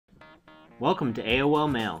Welcome to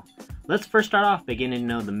AOL Mail. Let's first start off by getting to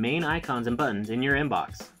know the main icons and buttons in your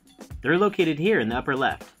inbox. They're located here in the upper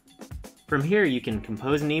left. From here you can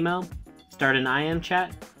compose an email, start an IM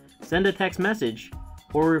chat, send a text message,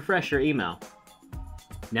 or refresh your email.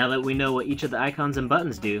 Now that we know what each of the icons and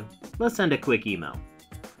buttons do, let's send a quick email.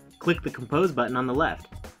 Click the Compose button on the left.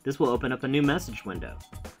 This will open up a new message window.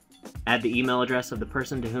 Add the email address of the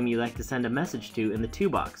person to whom you like to send a message to in the To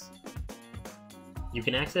box. You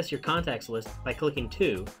can access your contacts list by clicking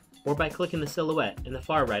To, or by clicking the silhouette in the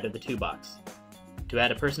far right of the To box. To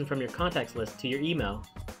add a person from your contacts list to your email,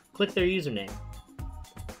 click their username.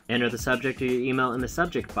 Enter the subject of your email in the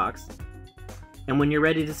subject box, and when you're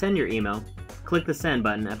ready to send your email, click the Send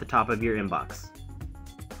button at the top of your inbox.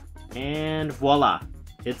 And voila!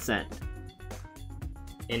 It's sent.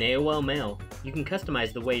 In AOL Mail, you can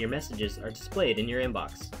customize the way your messages are displayed in your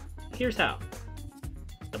inbox. Here's how.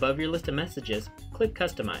 Above your list of messages, click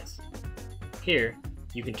Customize. Here,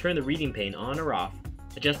 you can turn the reading pane on or off,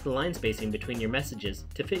 adjust the line spacing between your messages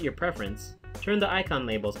to fit your preference, turn the icon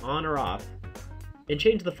labels on or off, and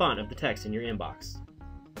change the font of the text in your inbox.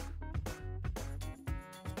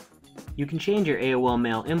 You can change your AOL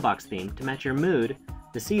Mail inbox theme to match your mood,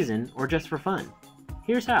 the season, or just for fun.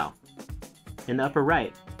 Here's how. In the upper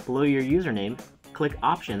right, below your username, click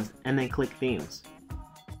Options and then click Themes.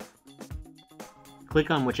 Click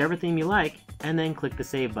on whichever theme you like, and then click the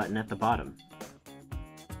Save button at the bottom.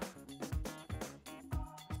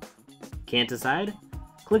 Can't decide?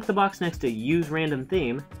 Click the box next to Use Random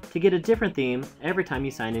Theme to get a different theme every time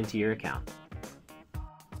you sign into your account.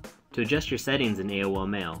 To adjust your settings in AOL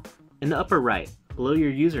Mail, in the upper right, below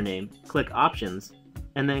your username, click Options,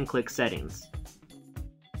 and then click Settings.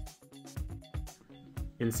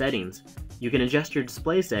 In Settings, you can adjust your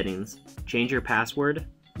display settings, change your password,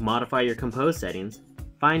 modify your compose settings,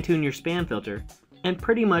 fine-tune your spam filter, and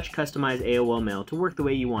pretty much customize AOL Mail to work the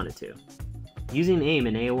way you want it to. Using AIM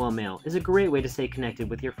in AOL Mail is a great way to stay connected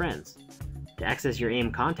with your friends. To access your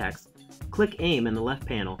AIM contacts, click AIM in the left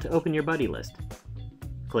panel to open your buddy list.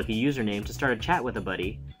 Click a username to start a chat with a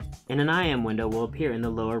buddy, and an IM window will appear in the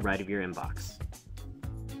lower right of your inbox.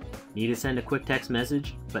 Need to send a quick text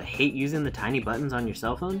message, but hate using the tiny buttons on your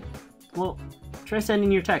cell phone? Well, try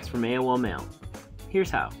sending your text from AOL Mail.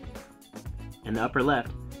 Here's how. In the upper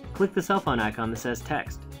left, click the cell phone icon that says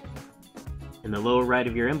Text. In the lower right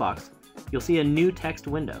of your inbox, you'll see a new text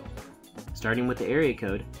window. Starting with the area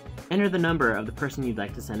code, enter the number of the person you'd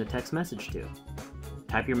like to send a text message to.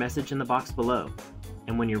 Type your message in the box below,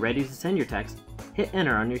 and when you're ready to send your text, hit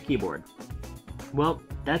Enter on your keyboard. Well,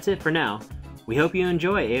 that's it for now. We hope you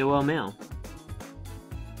enjoy AOL Mail.